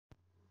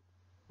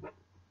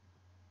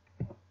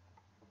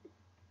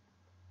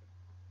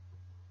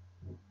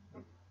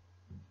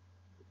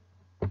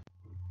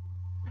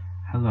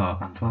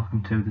Hello and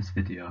welcome to this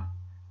video,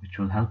 which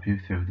will help you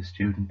through the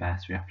student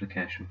bursary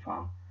application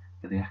form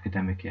for the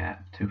academic year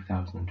of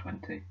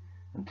 2020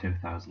 and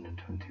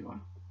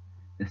 2021.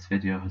 This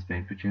video has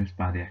been produced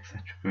by the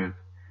Etc Group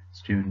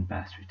Student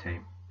Bursary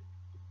team.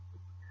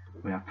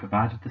 We have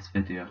provided this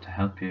video to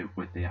help you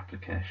with the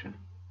application.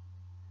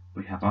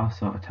 We have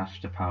also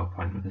attached a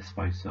PowerPoint with this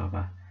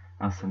voiceover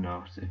as a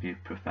note if you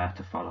prefer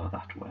to follow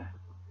that way.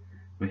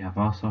 We have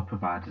also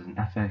provided an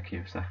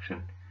FAQ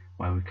section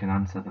where we can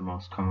answer the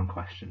most common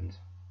questions.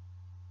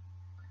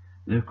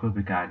 Luke will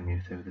be guiding you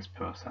through this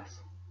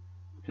process.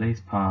 Please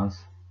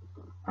pause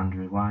and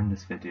rewind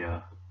this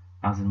video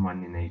as and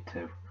when you need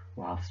to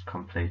whilst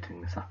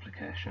completing this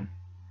application.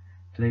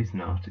 Please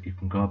note you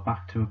can go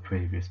back to a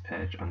previous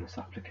page on this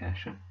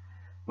application,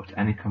 but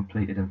any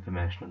completed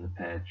information on the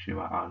page you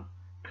are on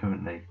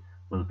currently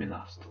will be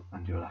lost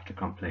and you will have to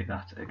complete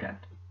that again.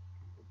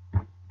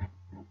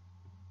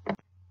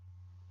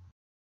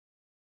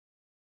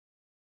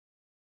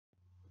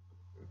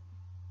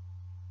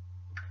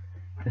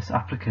 This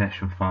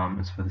application form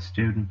is for the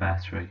student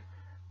bursary,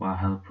 where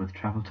help with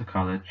travel to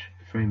college,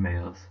 free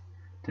meals,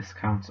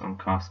 discounts on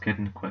course kit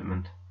and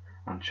equipment,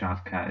 and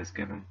childcare is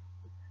given.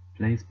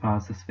 Please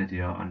pause this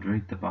video and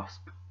read the box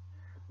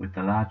with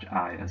the large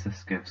I, as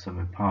this gives some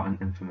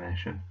important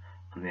information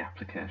on the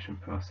application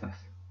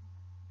process.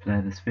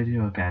 Play this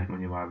video again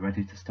when you are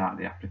ready to start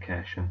the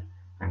application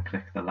and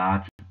click the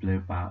large blue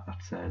bar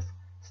that says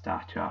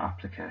Start your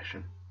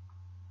application.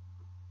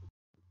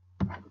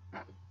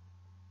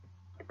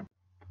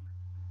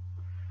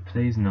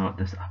 Please note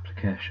this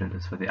application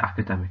is for the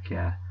academic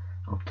year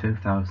of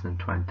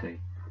 2020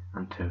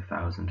 and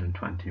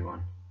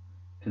 2021.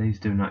 Please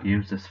do not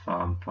use this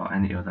form for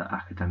any other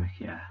academic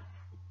year.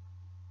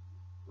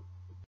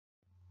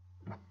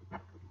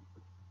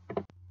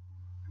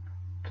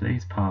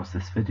 Please pause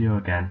this video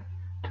again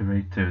to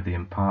read through the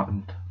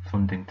important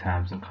funding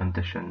terms and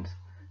conditions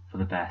for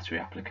the bursary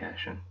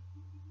application.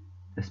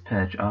 This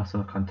page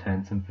also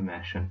contains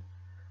information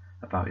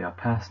about your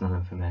personal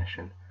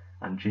information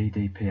and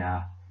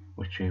GDPR,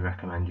 which we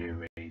recommend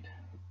you read.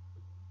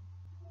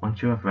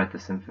 Once you have read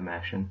this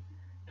information,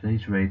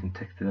 please read and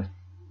tick the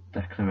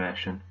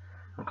declaration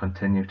and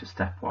continue to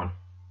step 1.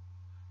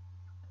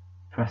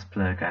 Press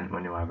play again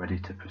when you are ready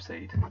to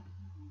proceed.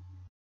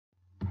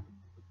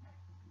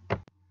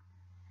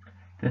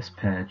 This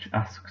page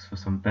asks for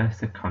some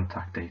basic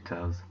contact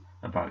details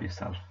about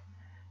yourself.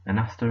 An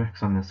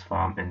asterisk on this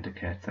form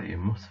indicates that you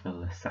must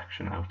fill this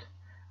section out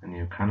and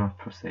you cannot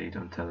proceed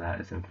until there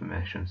is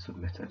information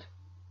submitted.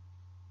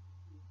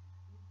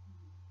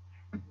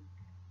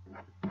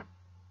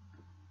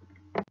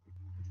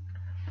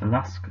 The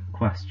last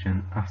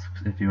question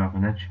asks if you have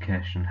an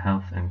education,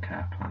 health and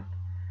care plan.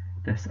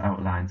 This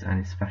outlines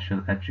any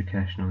special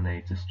educational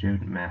needs a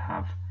student may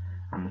have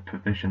and the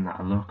provision that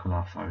a local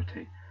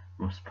authority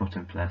must put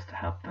in place to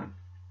help them.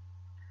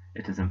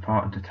 It is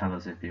important to tell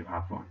us if you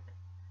have one.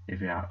 If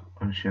you are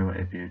unsure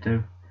if you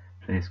do,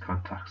 please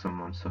contact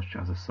someone such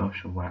as a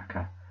social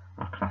worker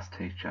or class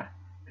teacher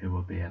who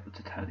will be able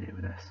to tell you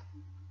this.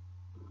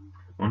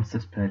 Once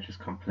this page is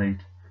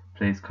complete,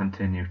 please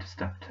continue to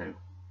step 2.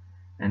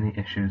 Any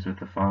issues with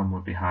the form will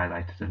be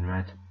highlighted in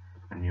red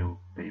and you will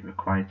be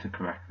required to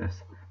correct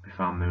this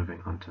before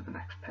moving on to the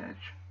next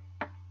page.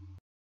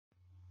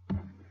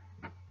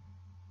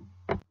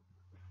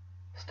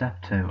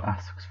 Step 2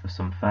 asks for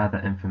some further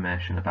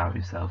information about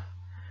yourself,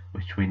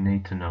 which we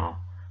need to know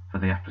for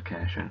the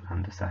application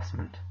and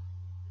assessment.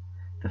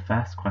 The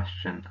first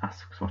question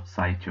asks what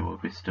site you will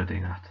be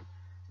studying at.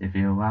 If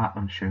you are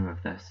unsure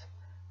of this,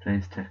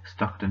 please tick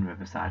Stockton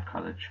Riverside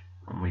College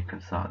and we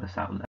can sort this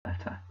out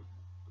later.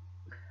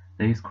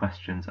 These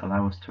questions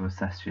allow us to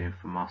assess you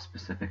for more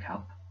specific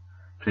help.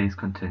 Please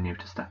continue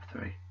to step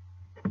 3.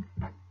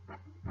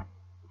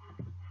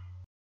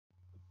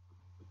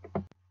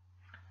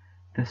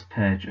 This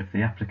page of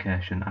the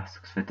application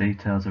asks for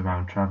details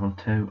around travel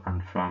to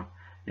and from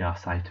your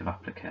site of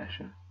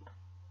application.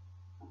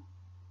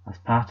 As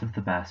part of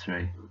the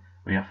bursary,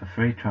 we offer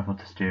free travel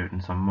to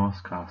students on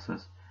most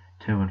courses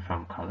to and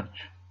from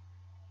college.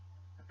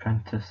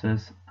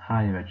 Apprentices,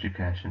 higher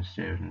education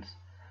students,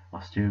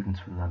 or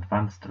students with an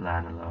advanced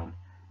learner loan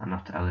are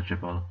not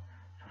eligible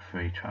for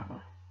free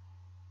travel.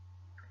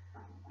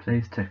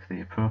 Please tick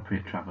the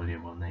appropriate travel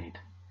you will need.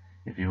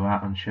 If you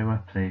are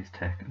unsure, please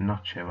tick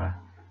Not Sure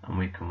and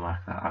we can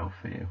work that out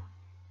for you.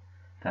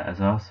 There is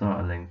also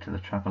a link to the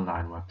Travel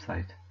Line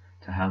website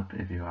to help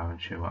if you are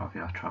unsure of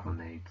your travel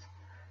needs.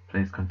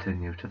 Please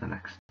continue to the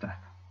next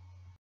step.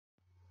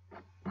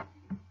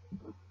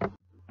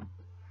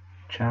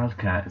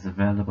 Childcare is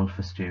available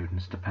for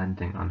students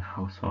depending on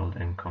household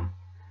income.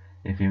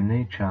 If you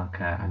need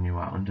childcare and you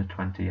are under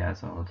 20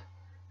 years old,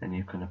 then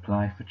you can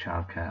apply for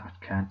childcare at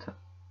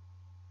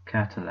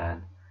Care to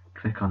Learn.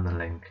 Click on the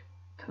link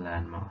to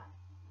learn more.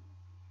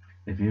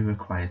 If you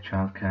require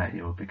childcare,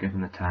 you will be given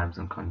the terms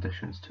and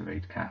conditions to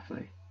read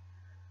carefully.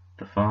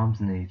 The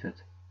forms needed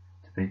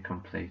to be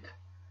complete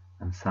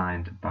and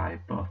signed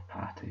by both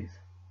parties.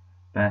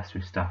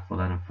 Bursary staff will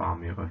then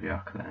inform you of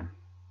your claim.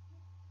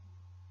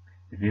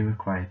 If you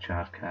require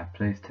childcare,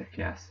 please tick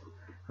yes,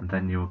 and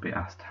then you will be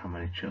asked how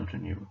many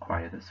children you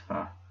require this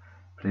for.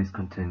 Please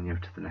continue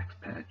to the next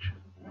page.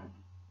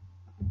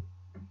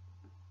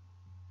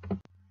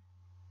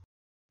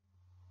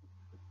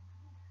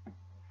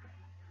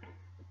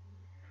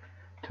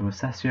 To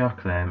assess your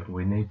claim,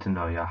 we need to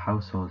know your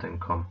household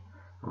income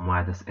and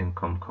where this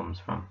income comes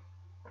from.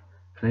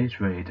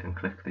 Please read and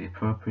click the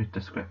appropriate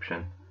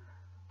description.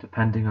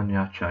 Depending on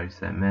your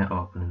choice, it may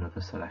open another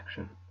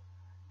selection.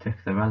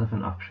 Tick the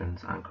relevant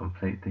options and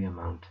complete the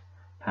amount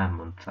per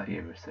month that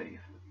you receive.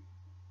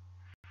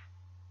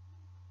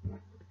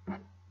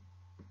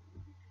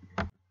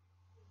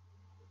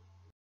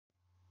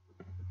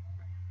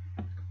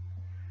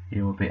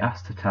 You will be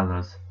asked to tell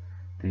us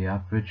the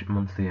average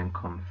monthly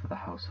income for the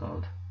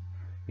household.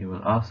 You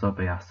will also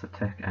be asked to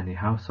tick any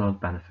household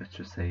benefits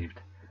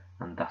received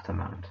and that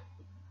amount.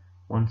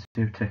 Once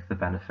you tick the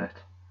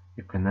benefit,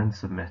 you can then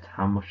submit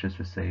how much is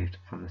received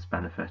from this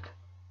benefit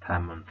per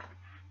month.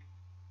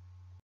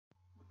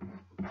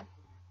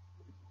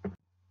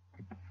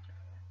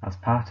 As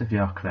part of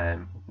your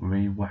claim,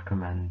 we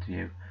recommend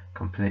you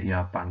complete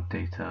your bank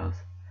details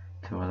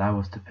to allow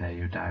us to pay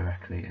you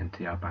directly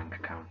into your bank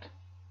account.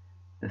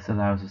 This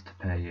allows us to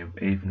pay you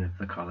even if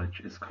the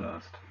college is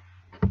closed.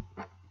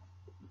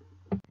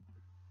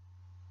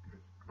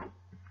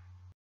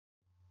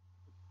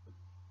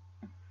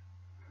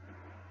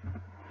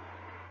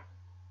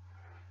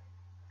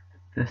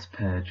 This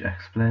page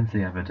explains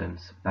the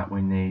evidence that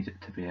we need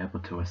to be able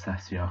to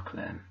assess your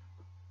claim.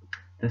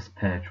 This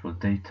page will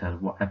detail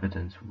what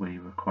evidence we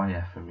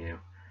require from you,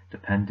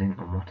 depending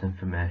on what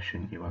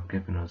information you have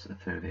given us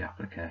through the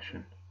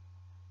application.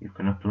 You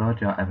can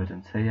upload your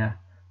evidence here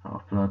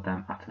or upload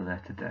them at a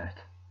later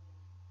date.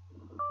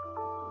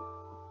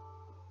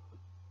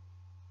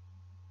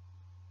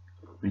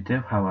 We do,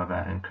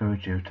 however,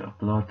 encourage you to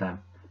upload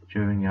them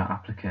during your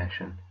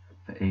application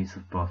for ease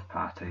of both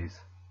parties.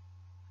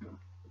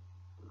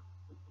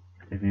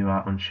 If you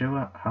are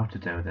unsure how to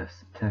do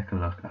this, take a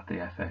look at the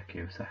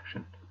FAQ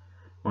section.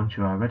 Once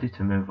you are ready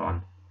to move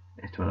on,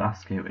 it will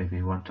ask you if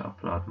you want to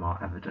upload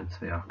more evidence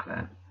for your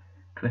claim.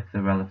 Click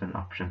the relevant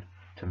option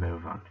to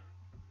move on.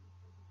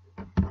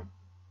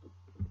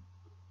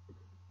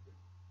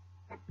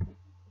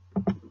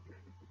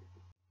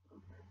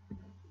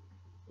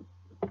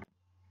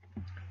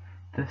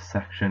 This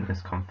section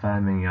is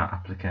confirming your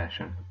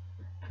application.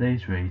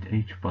 Please read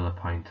each bullet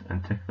point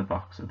and tick the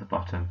box at the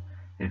bottom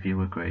if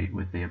you agree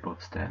with the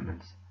above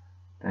statements.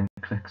 Then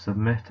click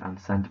Submit and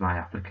Send my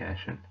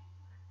application.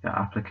 Your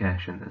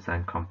application is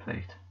then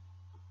complete.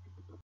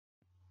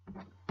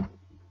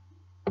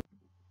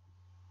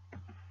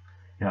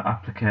 Your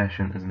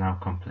application is now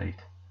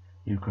complete.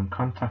 You can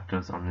contact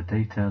us on the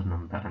detailed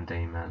number and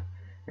email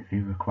if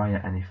you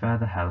require any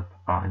further help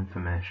or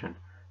information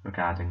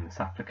regarding this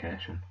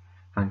application.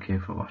 Thank you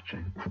for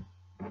watching.